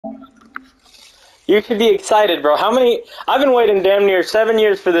You should be excited, bro. How many? I've been waiting damn near 7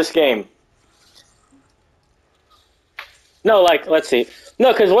 years for this game. No, like, let's see.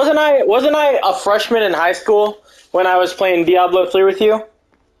 No, because wasn't I a freshman in high school when I was playing Diablo 3 with you?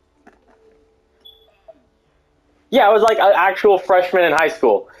 Yeah, I was like an actual freshman in high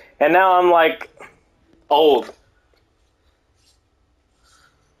school, and now I'm like old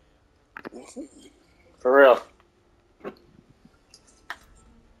for real.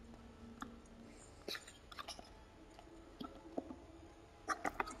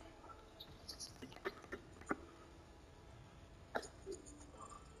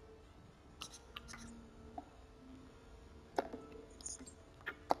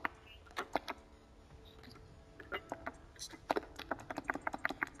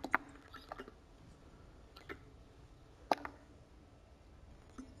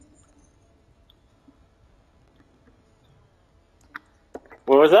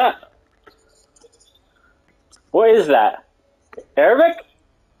 What was that? What is that? Arabic?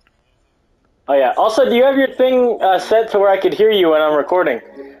 Oh yeah. Also, do you have your thing set to where I could hear you when I'm recording?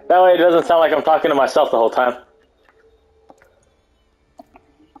 That way, it doesn't sound like I'm talking to myself the whole time.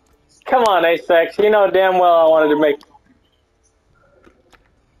 Come on, Asex. You know damn well I wanted to make.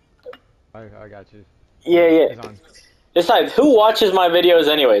 I got you. Yeah, yeah. It's on. Besides, who watches my videos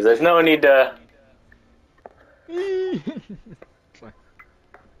anyways? There's no need to.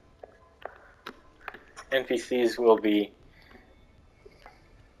 NPCs will be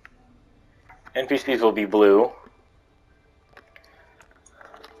NPCs will be blue.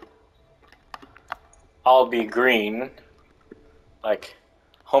 I'll be green. Like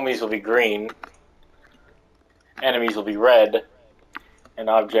homies will be green. Enemies will be red, and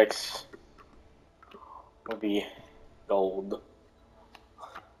objects will be gold.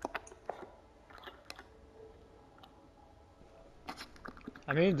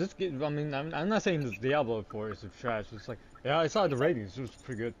 I mean, I mean, I'm not saying this Diablo 4 is trash. It's like, yeah, I saw the ratings. It was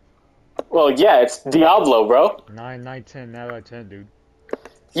pretty good. Well, yeah, it's Diablo, bro. 10 out of 10, dude.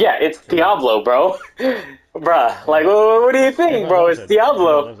 Yeah, it's Crazy. Diablo, bro. Bruh, like, Yeah. what do you think, Everyone bro? loves It's it. Everyone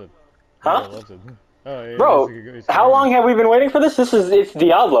Diablo. loves it. Huh? Everyone loves it. Oh, Bro, it's a good how game. long have we been waiting for this? It's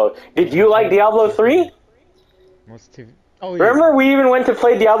Diablo. Did you like Diablo 3? Most TV. Oh yeah. Remember, we even went to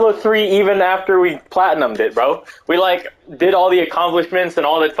play Diablo 3 even after we platinumed it, bro. We, like, did all the accomplishments and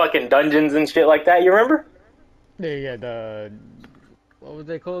all the fucking dungeons and shit like that. You remember? Yeah, yeah. The what was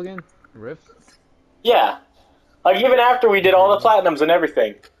they called again? Rift. Yeah. Like, even after we did all the Dreams. platinums and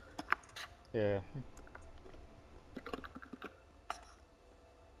everything. Yeah.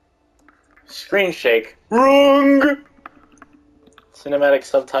 Screen shake. Wrong! Cinematic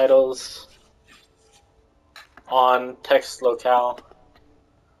subtitles on text locale.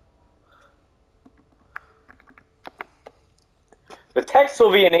 The text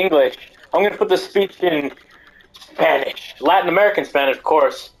will be in English. I'm going to put the speech in Spanish. Latin American Spanish, of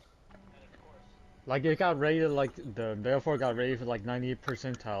course. Like it got rated like the therefore got rated for like 98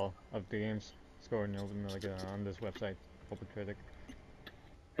 percentile of the games scored like on this website, Open Critic.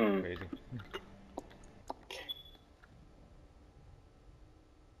 Hmm. Crazy.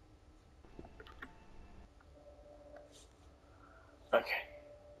 Okay.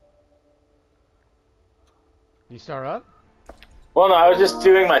 You start up? Well, no, I was just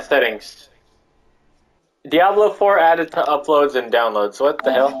doing my settings. Diablo 4 added to uploads and downloads. What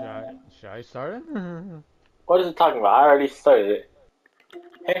the hell? Should I start it? What is it talking about? I already started it.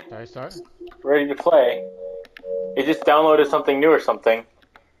 Hey, Should I start? ready to play. It just downloaded something new or something.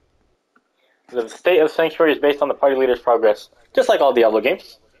 The state of Sanctuary is based on the party leader's progress. Just like all Diablo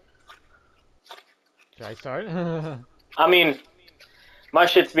games. Should I start? I mean, my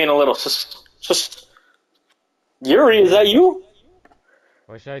shit's being a little sus. Yuri, What is should I that do? you?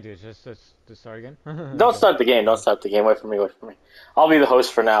 What should I do? Just start again? Don't Go. start the game. Don't start the game. Wait for me. Wait for me. I'll be the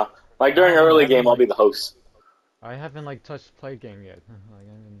host for now. Like during I early haven't game, I'll like be the host. I haven't like touched play game yet.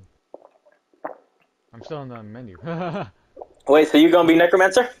 Like I'm still in the menu. No, Wait, so you gonna be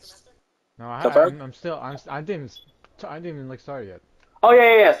Necromancer? Confirmed? I didn't even like start yet. Oh yeah,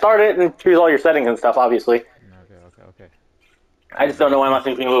 yeah, yeah. Start it and choose all your settings and stuff. Obviously, Okay. I just don't know why my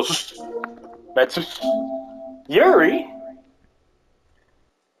thing's being a little. That's Yuri.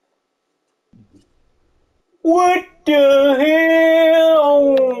 What the hell?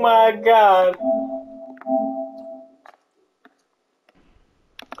 Oh my god.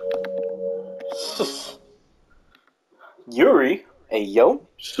 Yuri? Hey yo.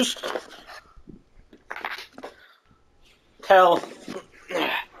 Tell.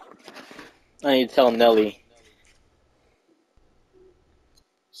 I need to tell Nelly.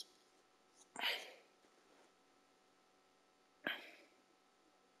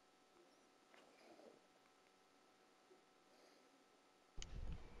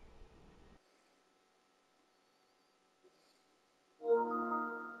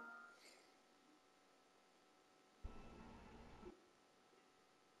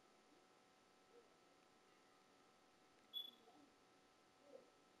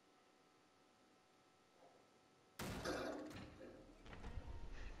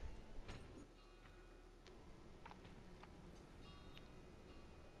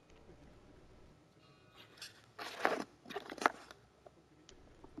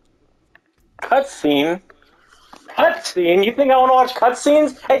 Cutscene? Cutscene? You think I want to watch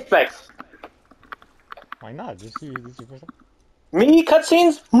cutscenes? Hey, Specs. Why not? This is your first time. Me?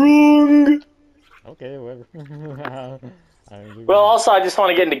 Cutscenes? Wrong! Okay, whatever. Well, also, I just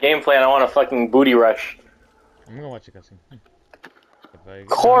want to get into gameplay and I want to fucking booty rush. I'm gonna watch a cutscene. If Of I have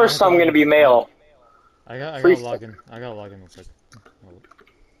course to I'm log gonna in be first. Hold on. male. I Free gotta stuff. log in. I gotta log in real quick. Hold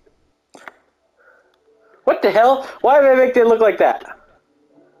on. What the hell? Why did I make it look like that?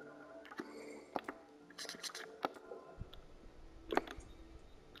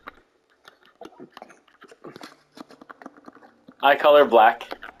 Eye color black.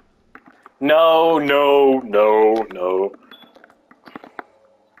 No, no, no, no.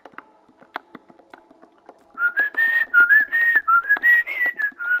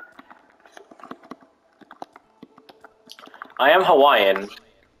 I am Hawaiian.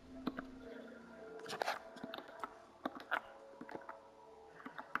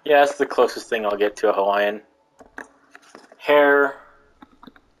 Yeah, that's the closest thing I'll get to a Hawaiian. Hair.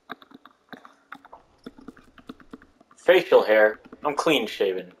 Facial hair. I'm clean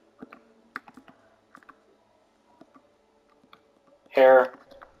shaven. Hair.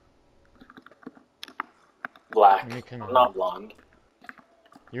 Black. Let me I'm connect. not blonde.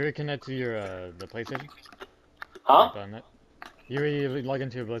 You already connect to your the PlayStation? Huh? Like on that? You already log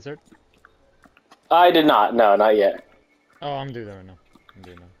into your Blizzard? I did not. No, not yet. Oh, I'm doing that right now. I'm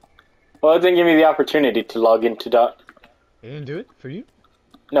doing that. Well, it didn't give me the opportunity to log into dot. It didn't do it for you?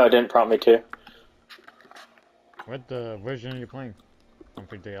 No, it didn't prompt me to. What version are you playing? I'm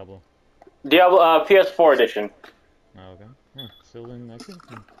for Diablo. Diablo PS4 edition. Oh, okay. Huh, still in active?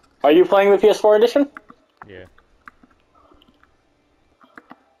 Are you playing the PS4 edition? Yeah.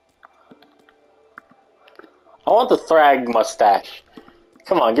 I want the Thrag mustache.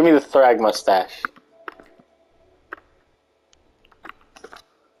 Come on, give me the Thrag mustache.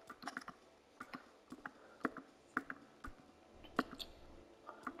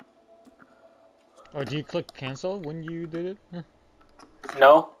 Oh, do you click cancel when you did it? Huh.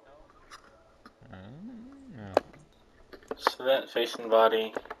 No? No. So that face and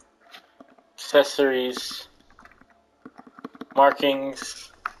body. Accessories.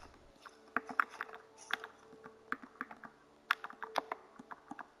 Markings.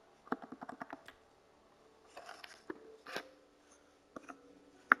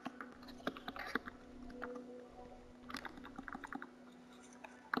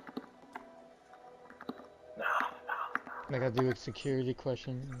 I gotta do a security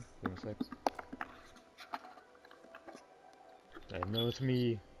question. Give me a sec. I know it's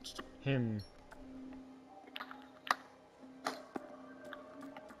me. Him.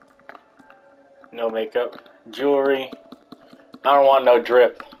 No makeup. Jewelry. I don't want no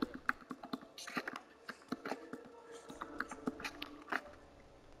drip.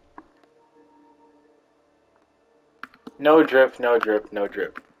 No drip, no drip, no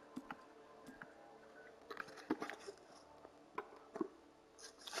drip.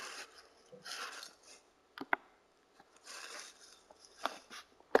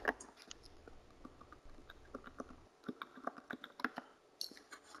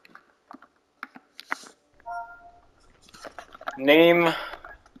 Name.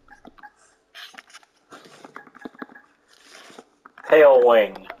 Pale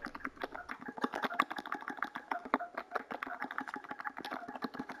Wing.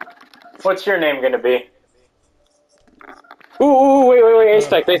 What's your name gonna be? Ooh, wait, Apex,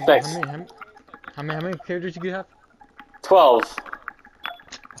 How Apex. many, how many characters you have? 12.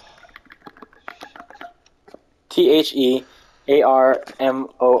 TheArmored.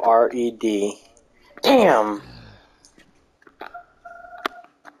 Damn!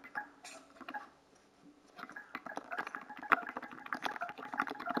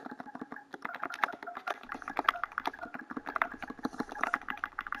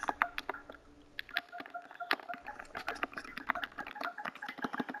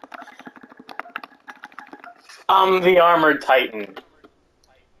 I'm the Armored Titan.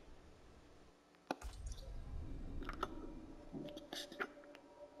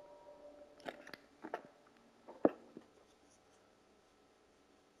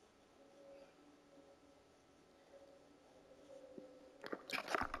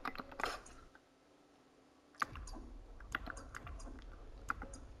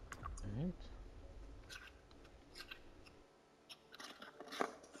 Alright.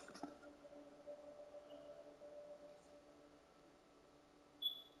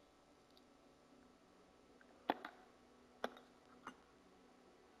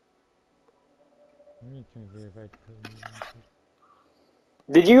 You can verify code.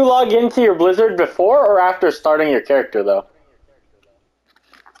 Did you log into your Blizzard before or after starting your character, though?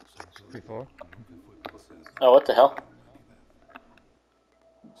 Before? Oh, what the hell?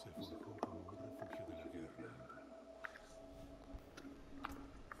 Se forjó como un refugio de la guerra.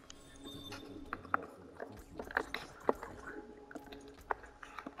 De vuelta al trono, mejor refugio es la protección.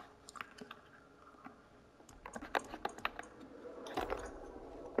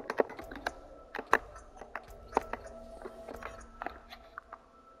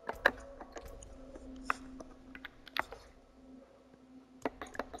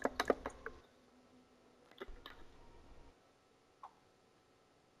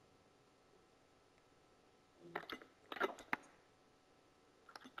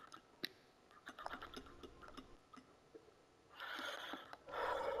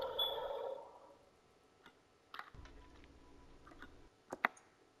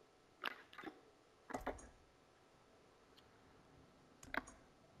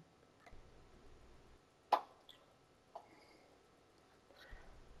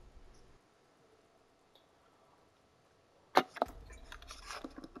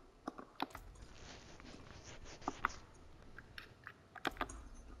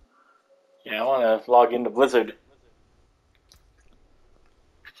 Yeah, I want to log into Blizzard.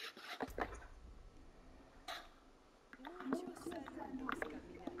 Muchos saludos,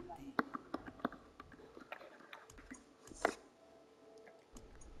 caminante.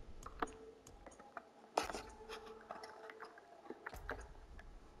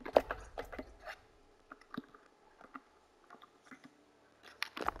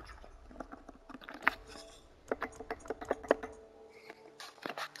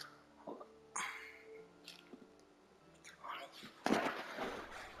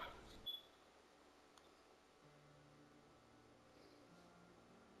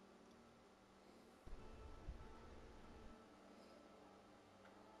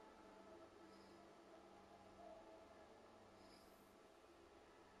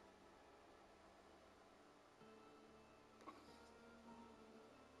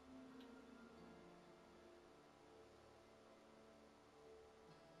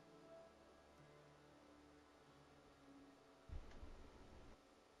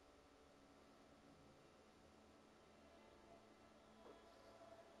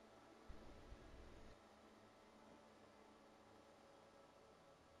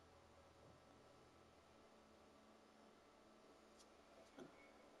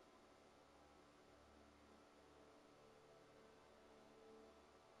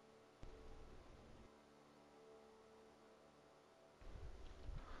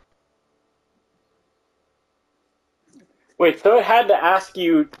 Wait, so it had to ask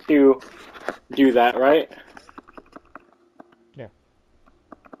you to do that, right? Yeah.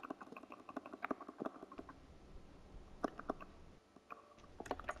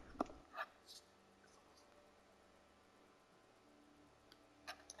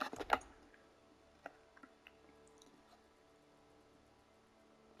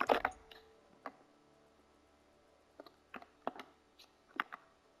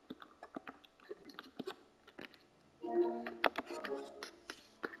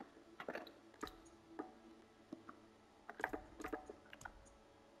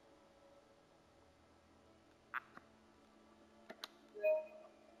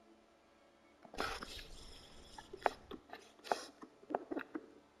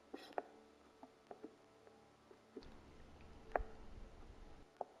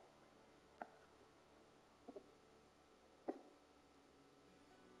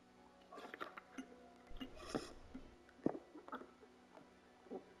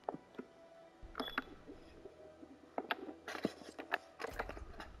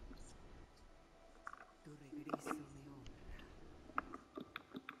 Tu regreso me honra.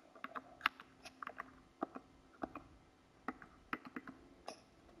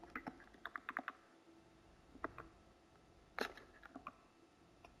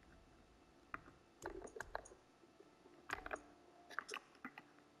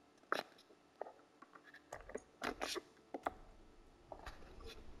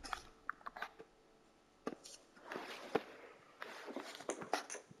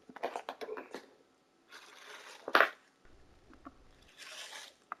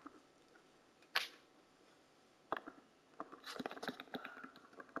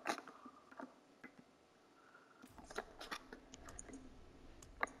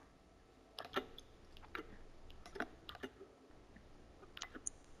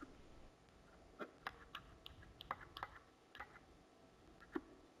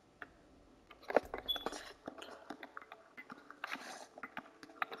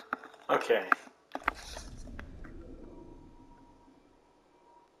 Okay.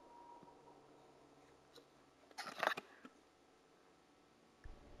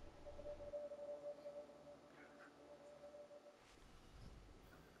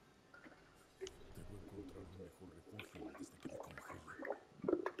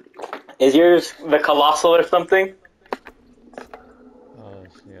 Is yours the Colossal or something?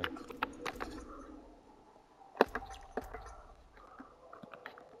 Yeah.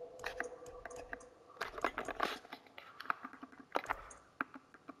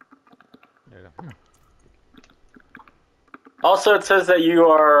 There you go. Also, it says that you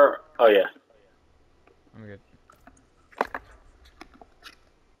are. Oh yeah. I'm good.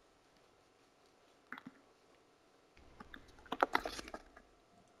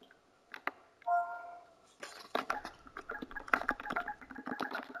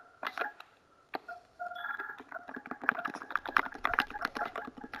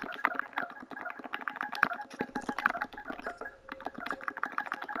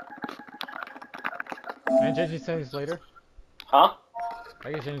 And change the settings later? Huh?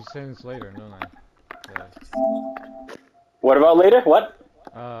 I can change the settings later, don't I? What about later? What?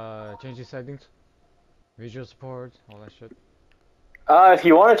 Change the settings, visual support, all that shit. If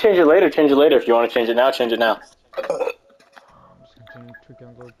you want to change it later, change it later. If you want to change it now, change it now. I'm just continuing tweaking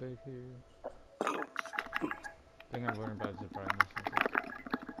a little bit here. Thing I'm worrying about is the brightness.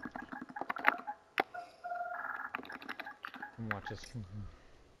 Watch this.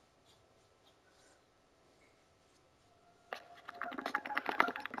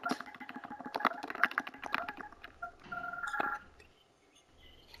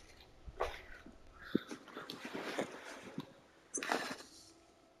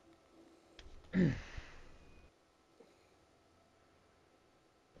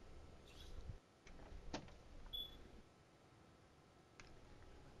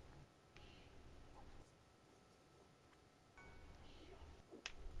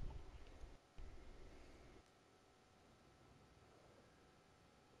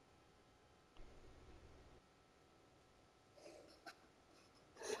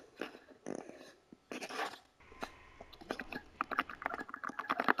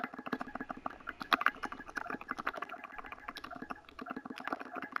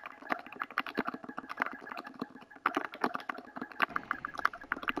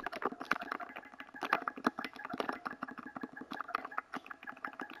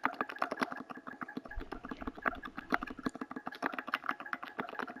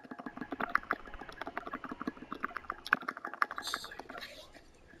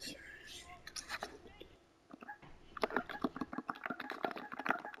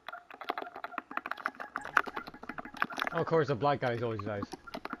 Oh, of course, the black guy always dies.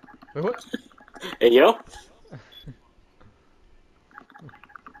 Wait, what? Hey, yo.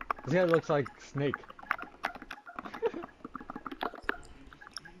 This guy looks like Snake.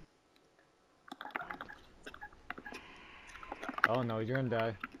 Oh no, you're gonna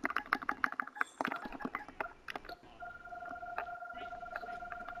die.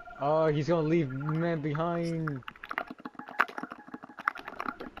 Oh, he's gonna leave man behind.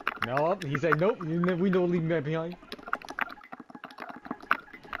 No, he said nope. We don't leave man behind.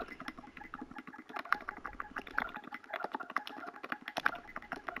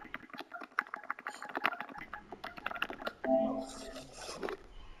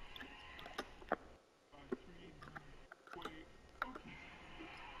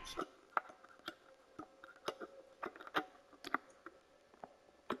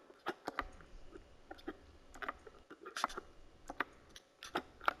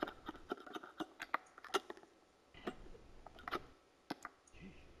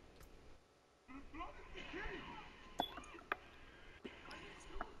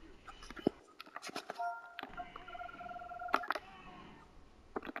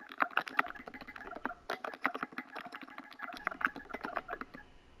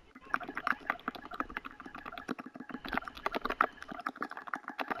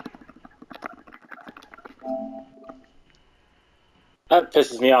 That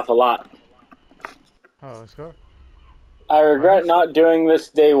pisses me off a lot. Oh, score. I regret Rhymes? not doing this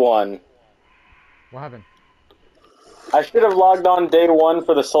day one. What happened? I should have logged on day one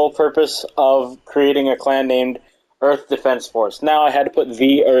for the sole purpose of creating a clan named Earth Defense Force. Now I had to put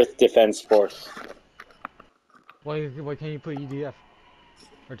the Earth Defense Force. Why can't you put EDF?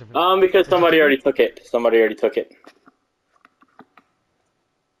 Or Because is it somebody cheating? already took it. Somebody already took it.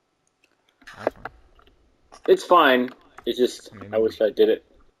 That's fine. It's fine. It's just, I mean, I wish I did it.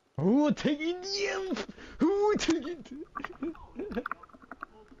 who would take EDF? Who would take it?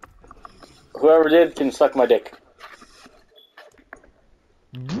 Whoever did can suck my dick.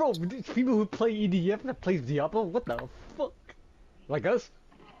 Bro, there's people who play EDF that plays Diablo? What the fuck? Like us?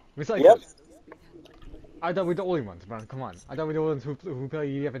 Yep. Recyclers. I thought we're the only ones, man. Come on. I thought we're the ones who play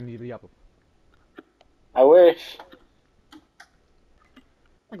EDF and Diablo. I wish.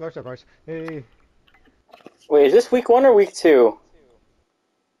 Of course, of course. Hey. Wait, is this week one or week two?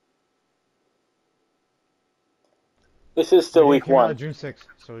 This is The still game week came out one. June 6th,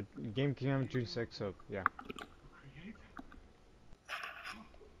 so the game came out June 6th, so yeah.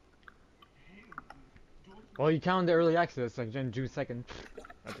 Well, you count the early access, like June 2nd.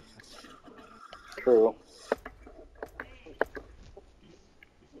 True.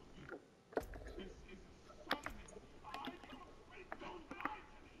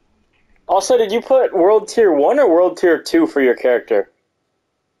 Also, did you put World Tier 1 or World Tier 2 for your character?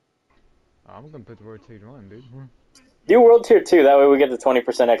 I'm gonna put the word to one, dude. Do World Tier 2, that way we get the 20%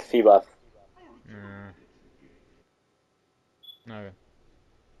 XP buff. Okay.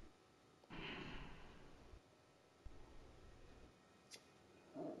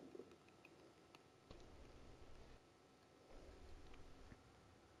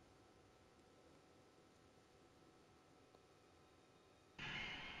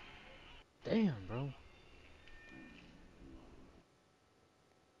 Damn, bro.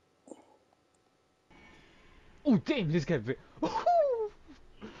 Oh, damn, this guy.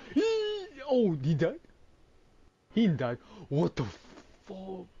 Oh, he died? He died. What the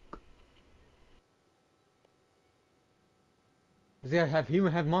fuck? This guy have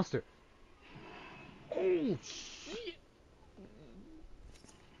human, have monster. Oh, shit.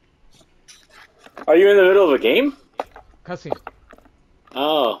 Are you in the middle of a game? Cutscene.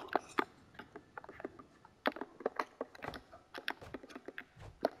 Oh.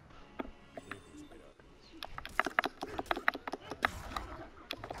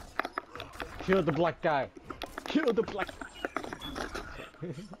 Kill the black guy. Kill the black.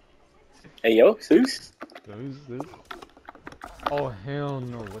 Hey, yo, Zeus? Who's this? Oh, hell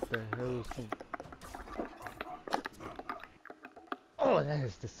no. What the hell is this? Oh, that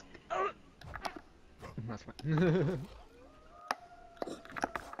is this. That's fine.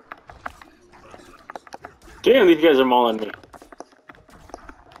 Damn, these guys are mauling me.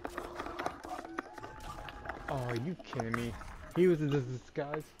 Oh, are you kidding me? He was in this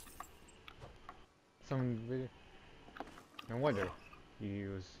disguise. Some video. No wonder he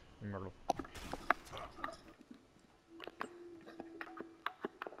was immortal.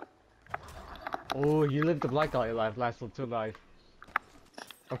 Oh, you lived the black guy life, last till life.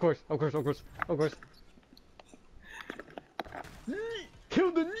 Of course, of course, of course, of course.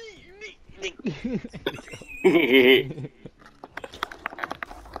 Kill the knee.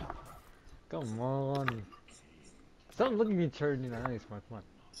 Come on. Stop looking at me turning in the eyes, man. Come on.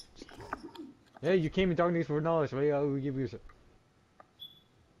 Yeah, you came in darkness for knowledge, right? I will give you some.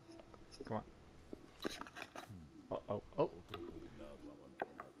 Come on. Oh, oh, oh.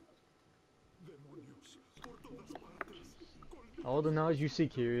 All the knowledge you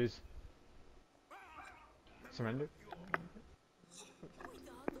seek here is surrender.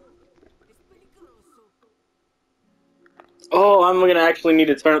 Oh, I'm gonna actually need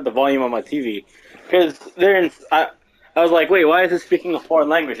to turn up the volume on my TV. Because I was like, wait, why is it speaking a foreign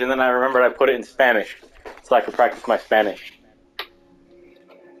language? And then I remembered I put it in Spanish. So I could practice my Spanish.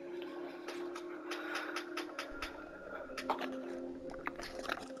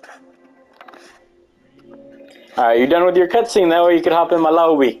 Alright, you done with your cutscene? That way you could hop in my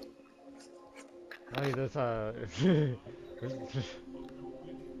lobby. Hey, that's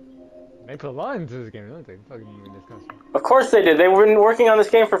they put a lot into this game, don't they? Fucking even discuss. Of course they did. They've been working on this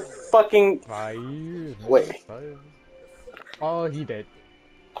game for fucking... 5 years, man. Wait. 5. Oh, he dead.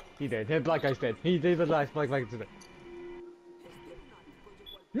 He dead. That black guy's dead. He did the last black guy's dead.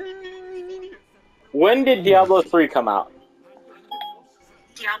 When did Diablo 3 come out?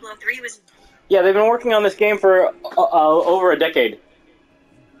 Diablo 3 was. Yeah, they've been working on this game for over a decade.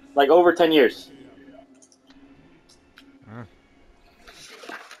 Like, over 10 years. Huh.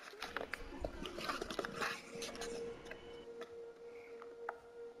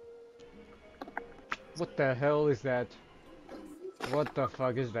 What the hell is that? What the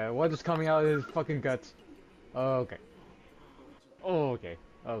fuck is that? What is coming out of his fucking guts? Oh, okay. Oh, okay.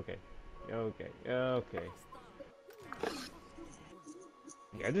 Okay. Okay. Okay.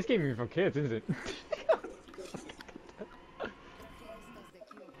 Yeah, this game is for kids, isn't it?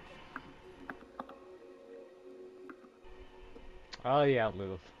 Oh yeah,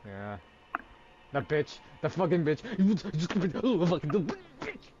 Lilith. Yeah. That bitch. That fucking bitch. Oh, fucking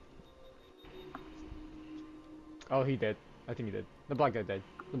bitch. Oh, he dead. I think he did. The black guy dead.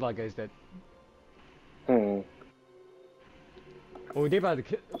 The black guy's dead. Hmm. Oh, they about to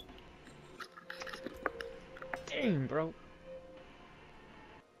kill. Damn, bro.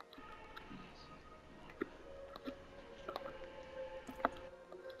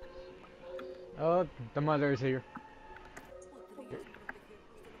 Oh, the mother is here.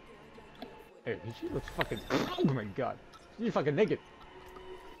 Hey, she looks fucking. Oh my god. She's fucking naked.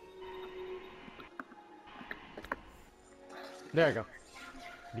 There I go.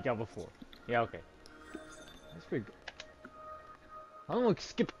 Diablo 4. Yeah, okay. That's pretty good. I don't want to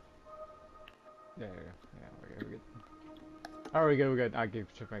skip. There we go. Yeah, we're good. Alright, we're good. I give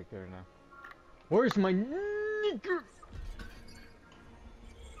shit right there now. Where's my nigger?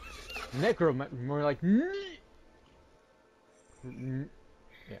 Necro, more like yeah.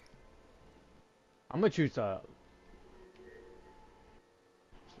 I'm gonna choose okay.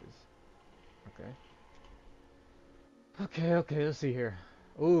 Okay, let's see here.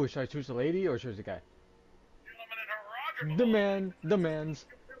 Oh, should I choose the lady or choose the guy? The man's,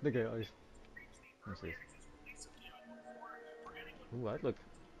 the guys. Let's see. Ooh, I look.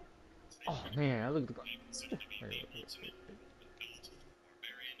 Oh man, I look.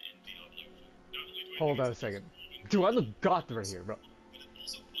 Hold on a second. Dude, I look goth right here, bro.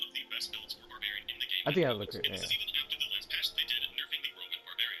 I think I look good. Yeah.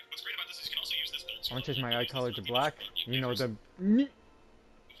 I'm gonna change my eye color to black. You know the.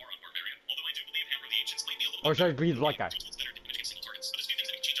 Or should I be the black guy?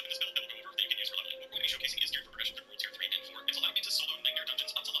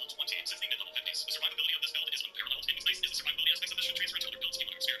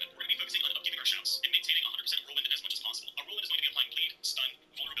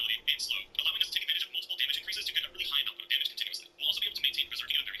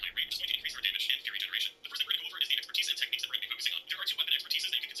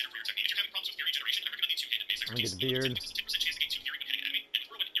 I'm gonna get the beard.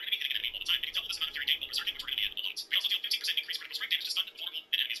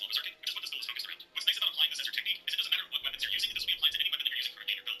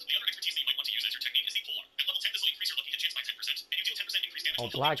 Oh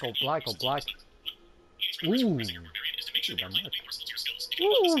black, oh black, oh black. Ooh. Ooh, that much.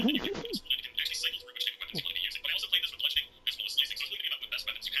 Ooh.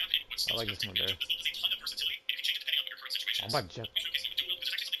 I like this one there. I'm about to jet.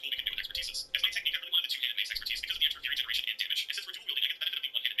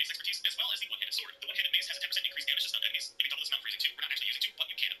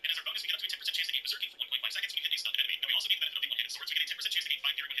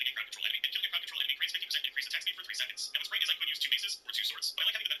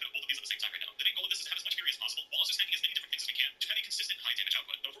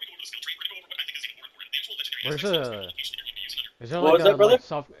 Where's the? Is there What like was that, brother?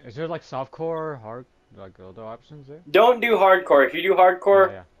 soft? Is there like softcore, hard, like other options there? Don't do hardcore. If you do Yeah,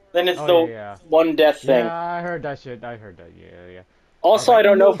 hardcore, yeah. then it's Oh yeah, the yeah. one death thing. Yeah, I heard that shit. I heard that. Yeah, yeah. I was Also, I like,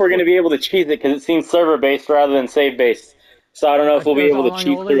 don't know no if we're going to fuck. be able to cheat it because it seems server based rather than save based. So I don't know if we'll be It's able to online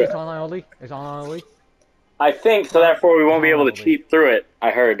cheat only. through it. It's online only. It's online only. I think It's so. on. Therefore, we It's won't be able online to only. cheat through it. I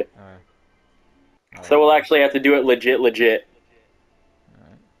heard. Alright. So we'll Alright. actually have to do it legit, legit.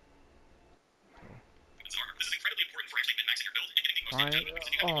 Alright. Fine.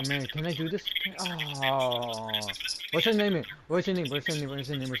 Oh man, can I do this? Oh. What's your name? What's your name? What's your name? What's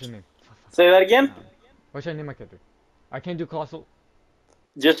your name? What's your name? Fuck, fuck. Say that again. What's your name, my character? I can't do colossal.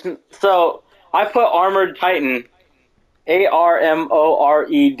 Just so I put armored titan. No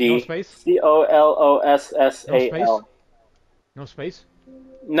ARMORED space. No space. COLOSSAL. No space.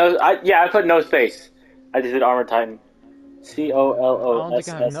 No, I put no space. I just did armored titan. I don't think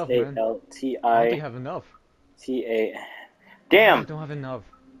I have enough, man. I don't think I have enough. COLOSSALTITA. Oh, I Damn. don't have enough.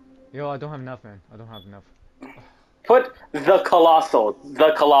 Yo, I don't have enough, man. I don't have enough. Put the colossal.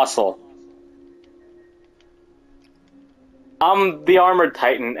 The colossal. I'm the armored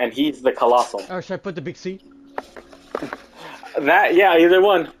titan, and he's the colossal. Oh, should I put the big C? That, yeah, either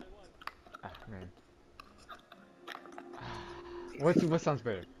one. Ah, man. What sounds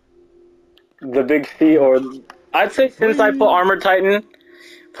better? The big C, or I'd say since I put Whee! armored titan,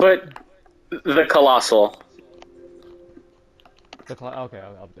 put the colossal. Okay,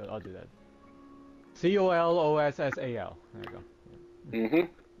 I'll do that. COLOSSAL. There you go. Mm-hmm.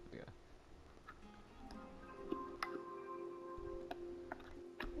 Yeah.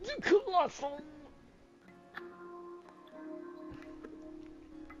 The colossal.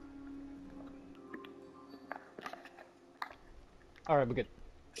 All right, we're good.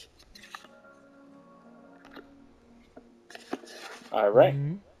 All right.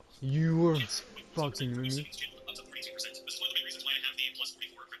 You were fucking with me.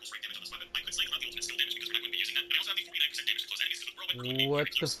 What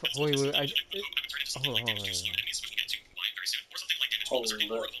the fuck? Wait, hold on, wait. Hold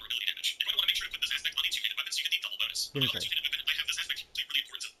up. Give me a second.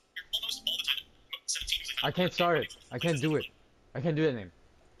 I can't start it. I can't do it. I can't do that name.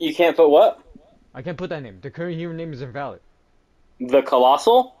 You can't put what? I can't put that name. The current hero name is invalid. The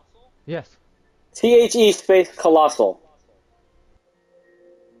Colossal? Yes. THE space Colossal.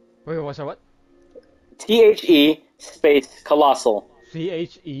 Wait, what's that? What? THE space Colossal.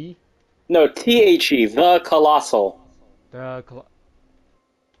 CHE. No, THE, the Colossal. No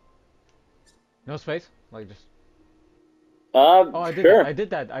space. Like just. Uh, Oh, I did that. sure. I did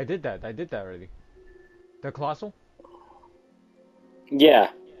that. I did that. I did that already. The colossal. Yeah.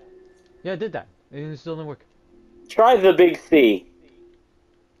 Yeah, I did that. It still didn't work. Try the big C.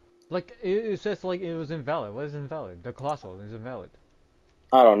 Like it says like it was invalid. What is invalid? The colossal is invalid.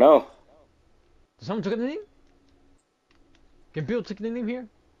 I don't know. Did someone took the name? Can people take the name here?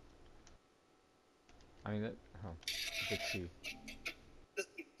 I mean, oh, big C.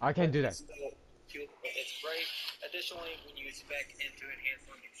 I can't do that. It's great. Additionally, when you spec into Enhanced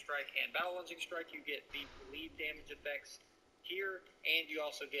Lunging Strike and Battle Lunging Strike, you get the relief damage effects here, and you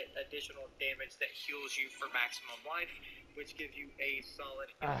also get additional damage that heals you for maximum life, which gives you a solid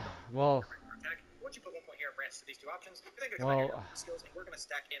Well, attack. Once you put 1 point here and branch to these two options, you're then going to well, combine your skills, and we're going to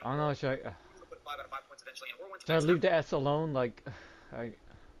stack in. I don't know. Should I? You're going to put 5 out of 5 points eventually, and we're Should I leave the S alone? Like, and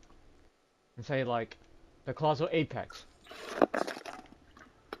say like, the colossal apex.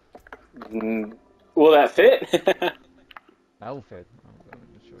 Will that fit? That will fit.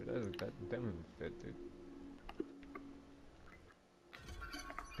 I'm sure that would fit, dude.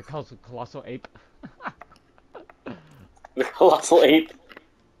 The colossal ape. The Colossal Ape.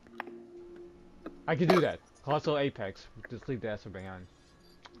 I could do that. Colossal apex. Just leave the S behind.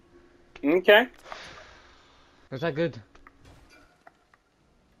 Okay. Is that good?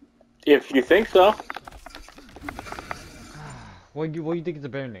 If you think so. What do you think is a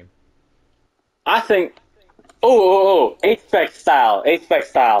better name? I think. Oh, H-Spec style. H-Spec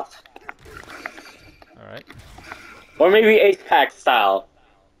style. Alright. Or maybe H-Pack style.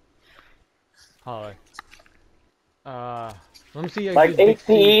 Alright. Let me see. Like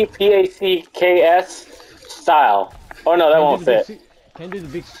HCE-PACKS style. Oh no, that won't fit. Can you do the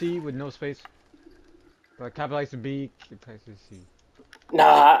big C with no space? Like capitalize the B, capitalize the C.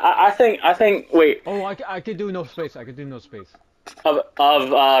 Nah, I think. Wait. Oh, I could do no space. I could do no space.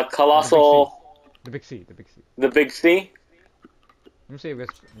 Of Colossal. The big C. The big C. The big C. Let me see. Let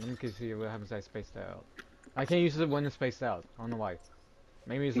me see what happens if I space that out. I can't use it when it's spaced out. I don't know why.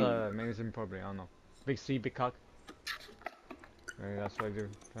 Maybe it's inappropriate. I don't know. Big C, big cock. Maybe that's what I do.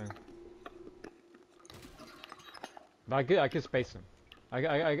 Fine. But I could space them.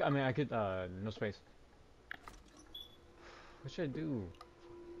 I mean I could no space. What should I do?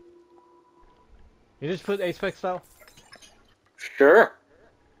 You just put A-Spec style? Sure.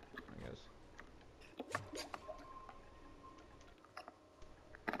 I guess.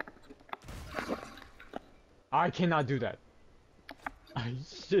 I cannot do that. I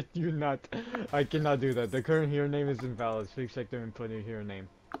shit you not. I cannot do that. The current hero name is invalid. Please check their input in hero name.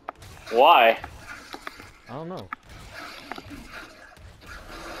 Why? I don't know.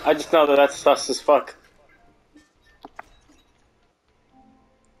 I just know that that's sus as fuck.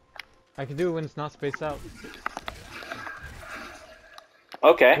 I can do it when it's not spaced out.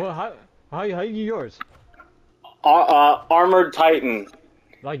 Okay. Well, how you yours? Armored Titan.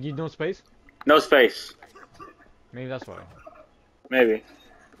 Like you no space? No space. Maybe that's why. Maybe.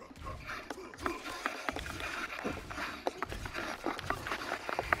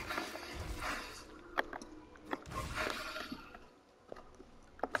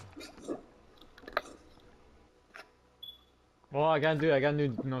 Well, I gotta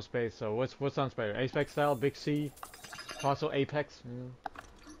do no space. So what sounds better? A-Spec style, big C, also Apex.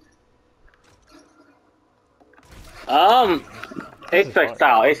 A-Spec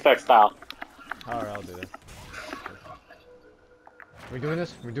style. A-Spec style. Alright, I'll do that. We doing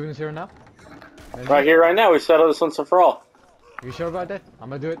this? We're doing this here and now? Right here, right now. We settle this once and for all. You sure about that? I'm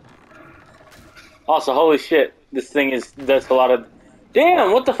gonna do it. Also, holy shit, this thing does a lot of.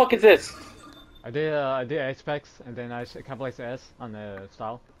 Damn, what the fuck is this? I did A-Specs and then I capitalized the S on the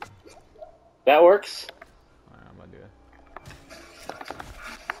style. That works. Alright, I'm gonna do it.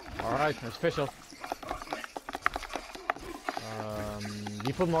 Alright, it's official.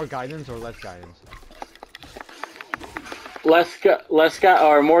 You put more guidance or less guidance?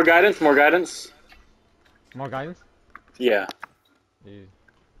 Or more guidance, more guidance. More guidance? Yeah. Yeah.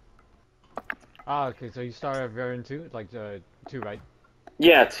 Ah, okay, so you start at variant 2, like 2, right?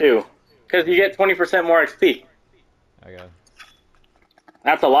 Yeah, 2. Because you get 20% more XP. Okay.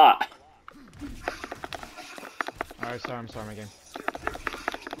 That's a lot. Alright, I'm starting my game.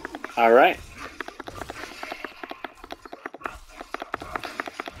 Alright.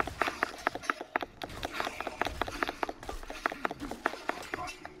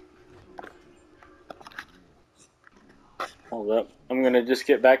 Hold up. I'm gonna just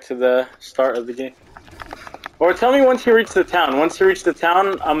get back to the start of the game. Or tell me once you reach the town. Once you reach the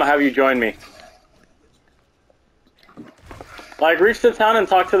town, I'm gonna have you join me. Like, reach the town and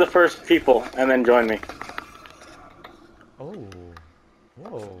talk to the first people, and then join me. Oh.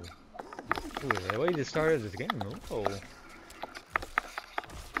 Whoa. Ooh, the way you started this game. Whoa.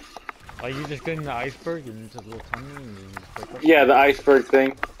 Like you just get in the iceberg and it's a little tiny and you just wake up. Yeah, the iceberg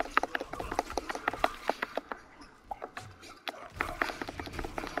thing.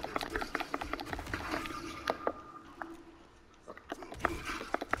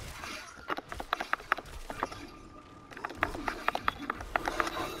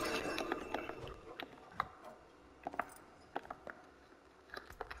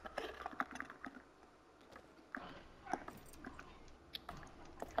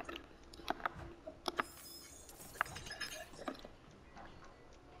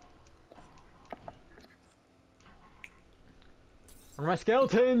 Where are my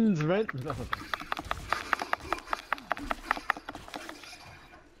skeletons, man? No.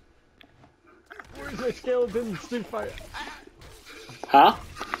 Where's my skeletons, Street Fighter? Huh?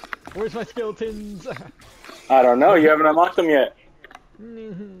 Where's my skeletons? I don't know. You haven't unlocked them yet.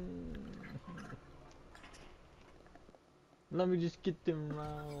 Let me just get them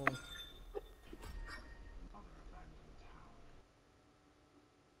out.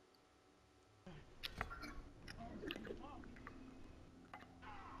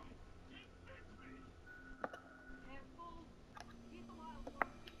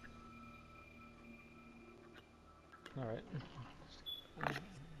 Alright.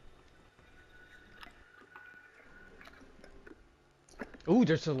 Ooh,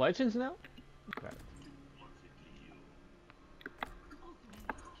 there's the legends now? Okay.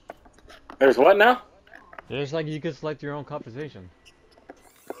 There's what now? There's like you can select your own conversation.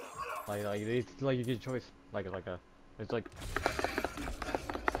 Like it's like you get a choice. It's like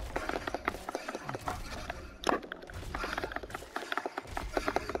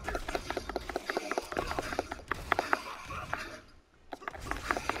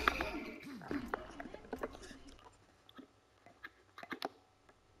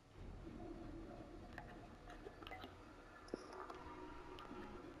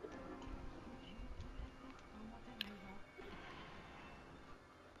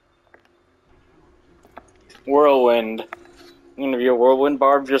Whirlwind. I'm gonna be a whirlwind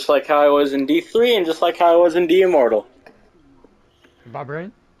barb just like how I was in D3 and just like how I was in D Immortal.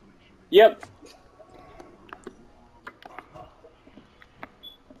 Barbarian? Yep.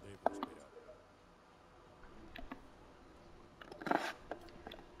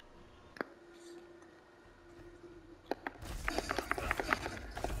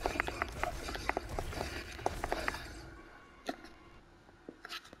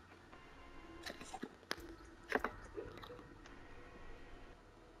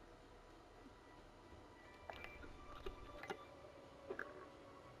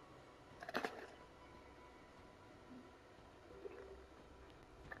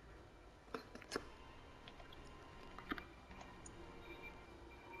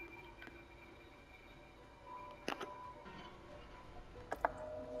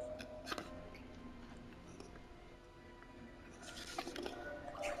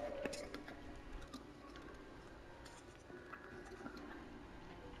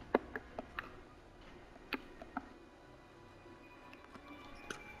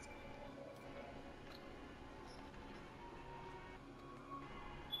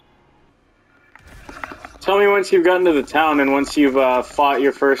 Tell me once you've gotten to the town and once you've fought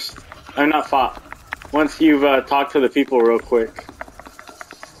your first... I'm not fought. Once you've talked to the people real quick.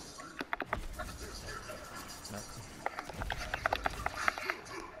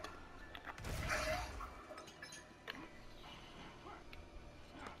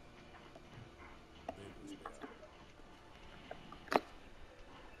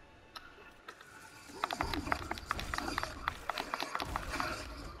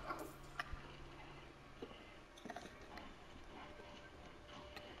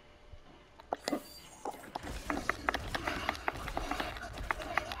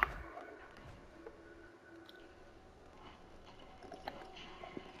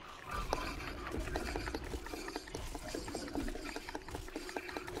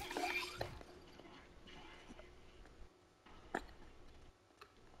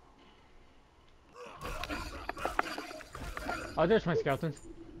 Oh, there's my skeletons.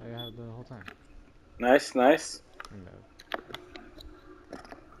 I have the whole time. Nice, nice. No.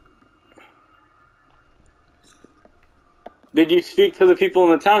 Did you speak to the people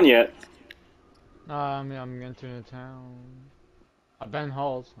in the town yet? I'm entering the town. Ben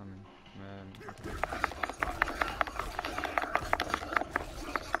Halls. I mean,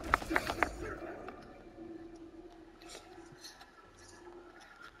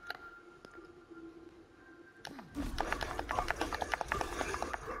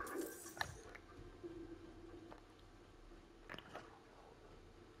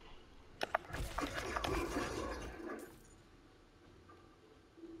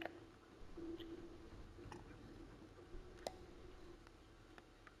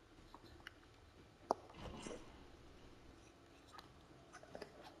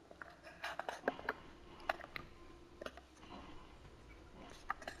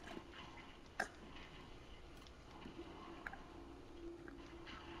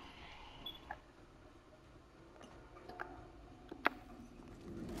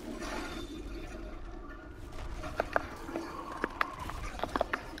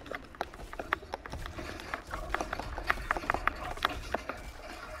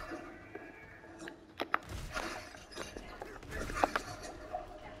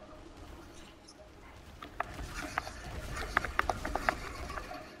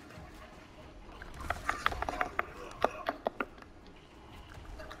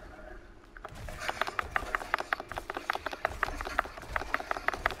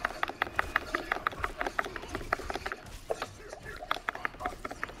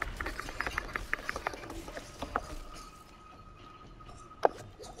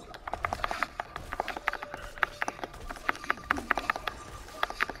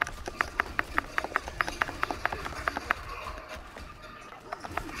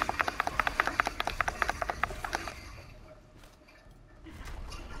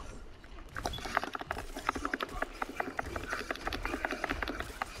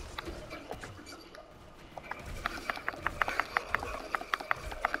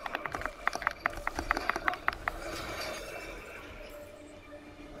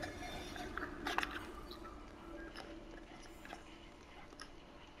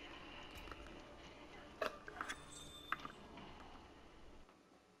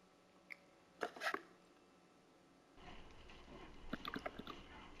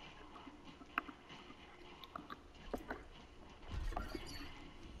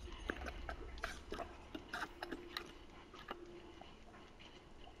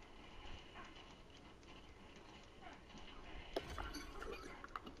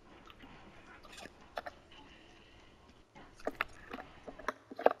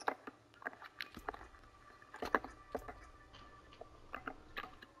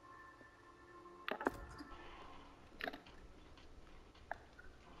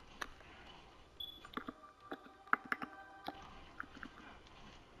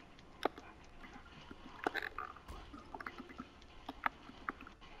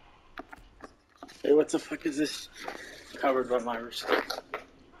 what the fuck is this? Covered by my wrist.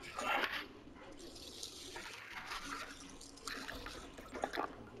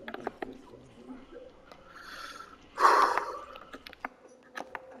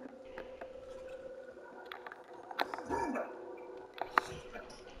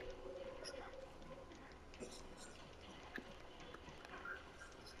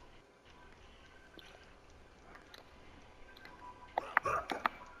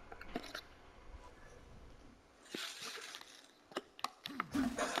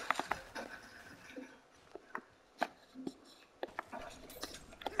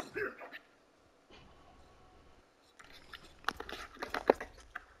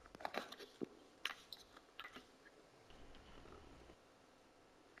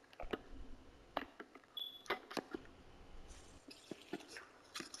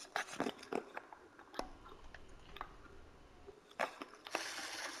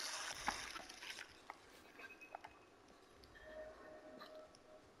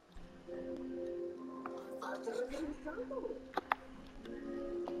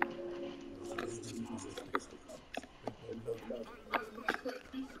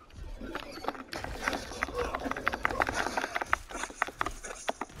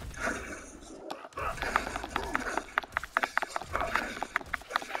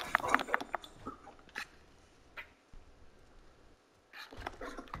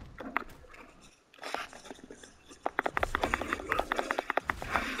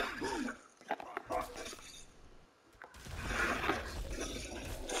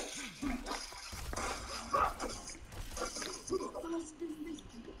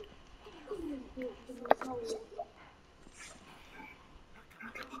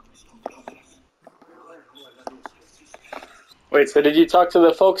 Wait, so did you talk to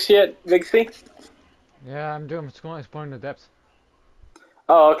the folks yet, Big C? Yeah, I'm doing. I'm exploring the depths.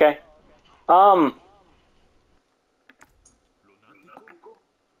 Oh, okay.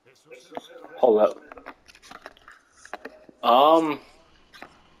 Hold up.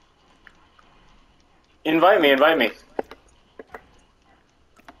 Invite me. All right.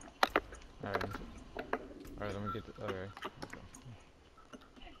 All right. Let me get. Okay.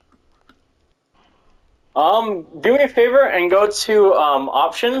 Do me a favor and go to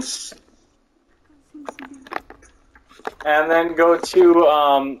options, and then go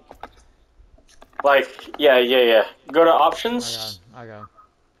to like yeah. Go to options. I got him.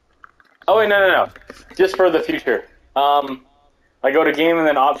 Oh wait, no. Just for the future. I go to game and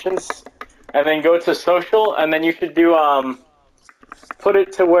then options, and then go to social, and then you should do put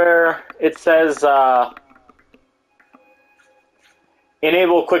it to where it says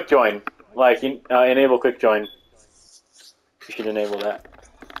enable quick join. Like enable quick join. You should enable that.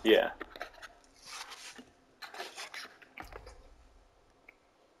 Yeah.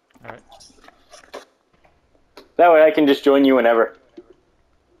 All right. That way I can just join you whenever.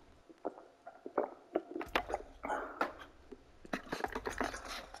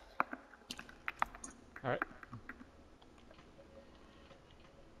 All right.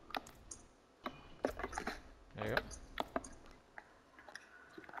 There you go.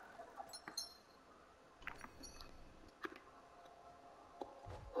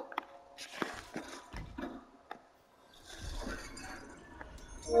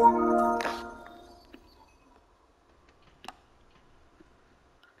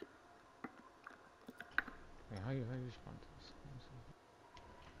 Wait, how you respond to this?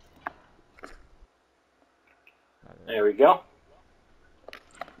 There we go.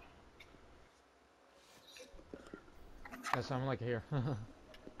 That sounded like here.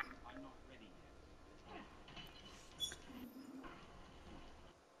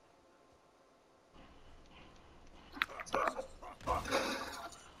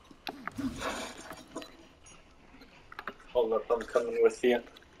 Hold up, I'm coming with you.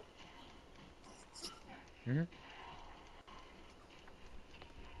 Mhm.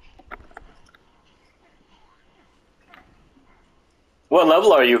 What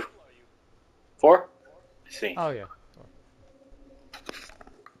level are you? 4? I see. Oh yeah.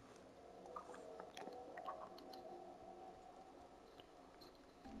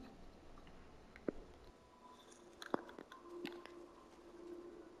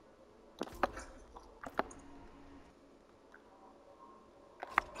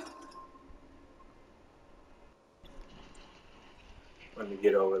 Let me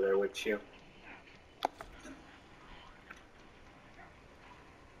get over there with you.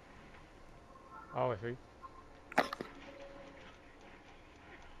 Oh, I see.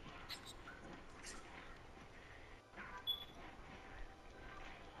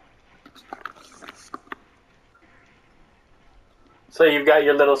 So you've got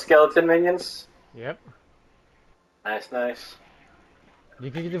your little skeleton minions? Yep. Nice, nice. You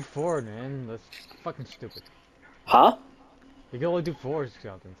can do 4, man. That's fucking stupid. Huh? You can only do 4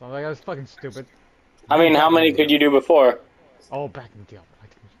 skeletons. I'm like, that's fucking stupid. I mean, how many could you do before? Oh, back in Diablo.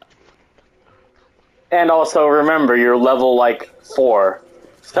 And also, remember, you're level, like, 4.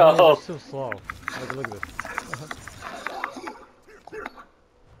 I know, they're So, so slow. Look at this.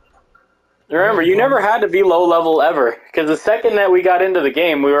 remember, Alright, you never bomb. had to be low level ever. Because the second that we got into the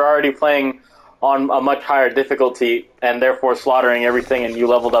game, we were already playing on a much higher difficulty, and therefore slaughtering everything, and you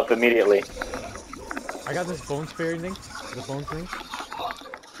leveled up immediately. I got this bone spear thing. The bone thing.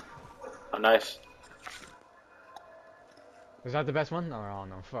 Oh, nice. Is that the best one? No, I don't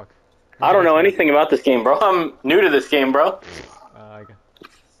know. Fuck. What's I the don't best know one? anything about this game, bro. I'm new to this game, bro. Okay.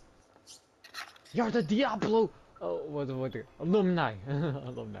 You're the Diablo! Oh, what alumni.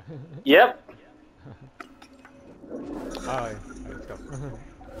 Alumni. Yep. Oh, yeah. Alright, let's go. Okay.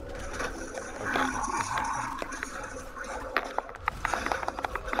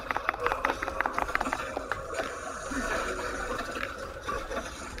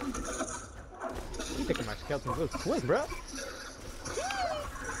 You taking my skeletons real quick, bro.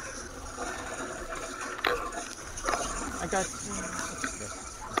 I got.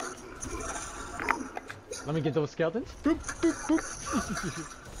 Let me get those skeletons. Boop, boop, boop.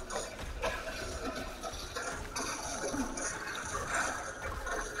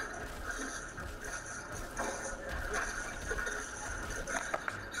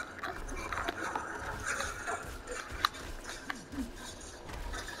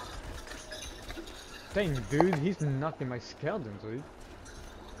 Dang, dude, he's knocking my skeletons, dude.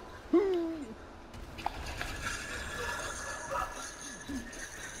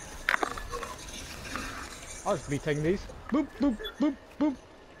 I'll just be taking these. Boop, boop, boop, boop,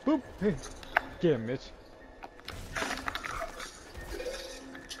 boop. Get him, Mitch.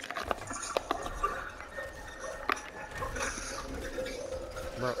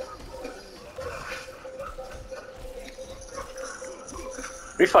 Bro.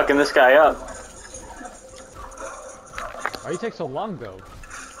 We fucking this guy up. Why you take so long, though?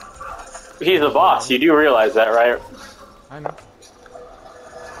 He's the boss. You do realize that, right? I know.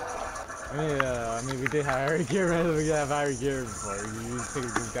 I mean, we did have higher gear, man. We have higher gear before. You take a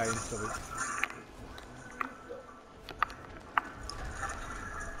good guy instantly.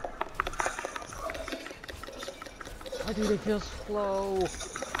 Why do they feel slow?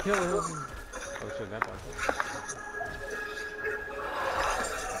 Kill him. Oh shit, that bad.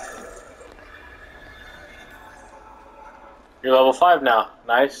 You're level 5 now.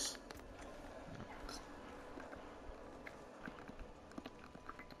 Nice.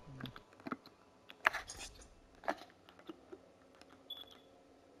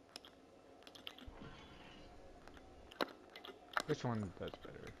 Which one does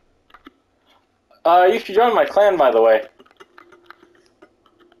better? You should join my clan, by the way.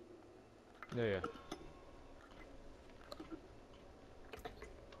 Yeah.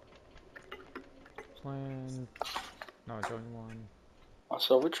 Plan. No, join one.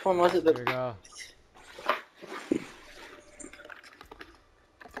 So which one was it that... There we go.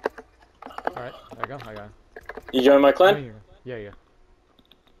 Alright, there I go, I got it. You join my clan? Yeah.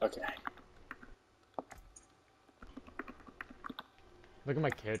 Okay. Look at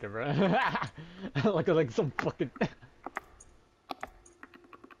my character, bro. I look like some fucking...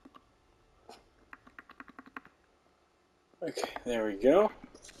 Okay, there we go.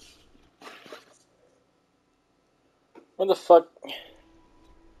 What the fuck?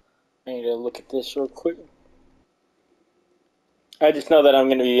 I need to look at this real quick. I just know that I'm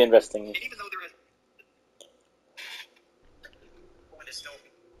going to be investing. And even though there is one is still,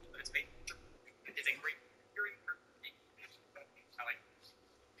 but it's made, it's a great, very, I like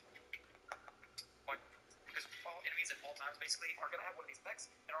one, because all enemies at all times basically are going to have one of these effects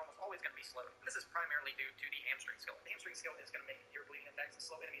and are almost always going to be slow. This is primarily due to the hamstring skill. The hamstring skill is going to make your bleeding attacks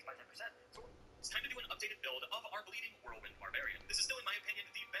slow enemies by 10%. So it's time to do an updated build of our bleeding whirlwind barbarian. This is still, in my opinion,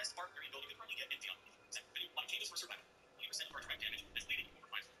 the best barbarian build you could probably get in Diablo 4. A lot of changes for survival. 20% of our direct damage is bleeding over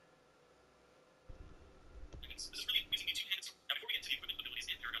 5. This is really using the two-handed sword. Now, before we get into the equipment abilities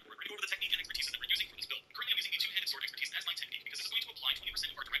in Paragon 4, we're going to go over the technique and expertise that we're using for this build. Currently, I'm using the two-handed sword expertise as my technique because this is going to apply 20%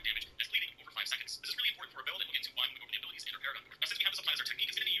 of our direct damage as bleeding over 5 seconds. This is really important for a build, and we'll get to why when we go over the abilities in our Paragon 4. Now, since we have this applied as our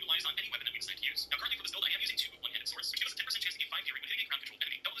technique, it's going to be utilized on any weapon that we decide to use. Now, currently for this build, I am using 2 one-handed swords, which gives us a 10% chance to gain 5 fury when hitting a ground control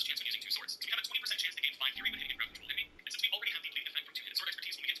enemy. Double this chance when using 2 swords. So we have a 20% chance to gain 5 fury when hitting a ground control enemy. And since we already have the bleeding effect from two-handed sword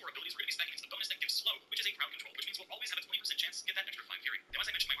expertise, when we get to our abilities, we're going to be stacking against the bonus that gives slow, which is a crowd control, which means we'll always have a 20% chance to get that extra 5 fury. Now, as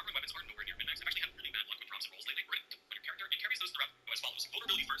I mentioned, my armor and weapons are nowhere near min-max. I've actually had really bad luck with drops and rolls lately. We're going to put your character and carries those throughout. Go as follows: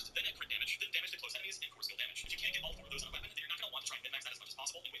 vulnerability first, then crit damage, then damage to close enemies, and core skill damage. If you can't get all 4 of those on a weapon, then you're not going to want to try and min-max that as much as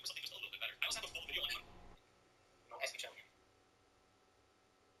possible and wait for something just a little bit better. I also have a full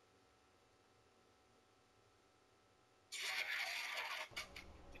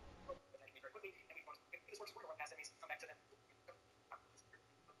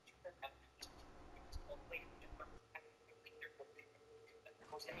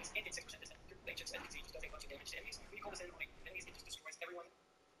enemies and did 6% distance. They just does a bunch of damage to enemies. When you call this in on enemies, it just destroys everyone.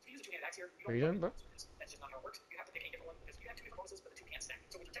 So you use a two-handed axe here. You Are you done, bro? That's just not how it works. You have to pick a different one because you have two different bonuses, but the two can't stack.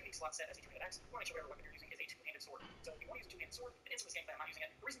 So with your technique slot set as a two-handed axe, you want to make sure whatever weapon you're using is a two-handed sword. So if you want to use a two-handed sword, then instantly same, but I'm not using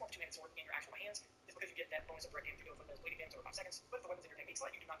it. The reason why the two-handed sword in your actual hands is because you get that bonus of direct damage to go from those bleeding damage over 5 seconds. But if the weapon's in your technique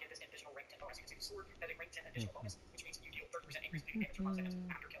slot, you do not get this additional rank 10 bonus. You can see the sword has a rank 10 additional bonus, which means you deal 30% increase bleeding damage for 5 seconds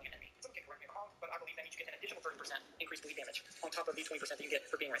after killing an enemy. Someone can correct me if I'm wrong, but I believe that means you get an additional 30% increased bleed damage on top of the 20% that you get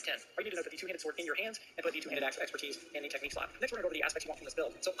for being rank 10. All you need to know put the two-handed sword in your hands and put the two-handed axe expertise in the technique slot. Next, we're going to go over the aspects you want from this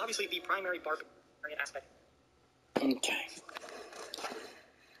build. So obviously the primary barbarian aspect. Okay.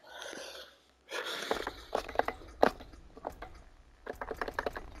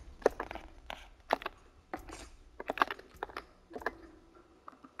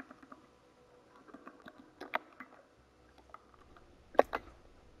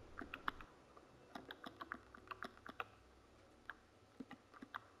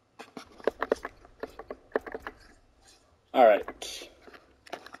 All right.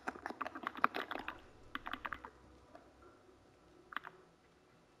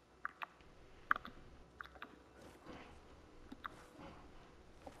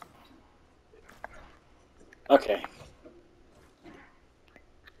 Okay.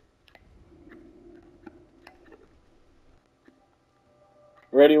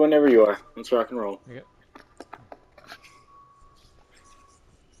 Ready whenever you are. Let's rock and roll. Okay.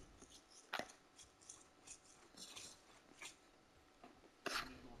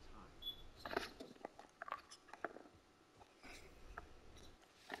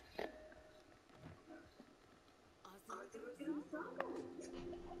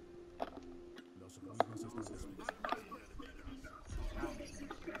 Los ruidos están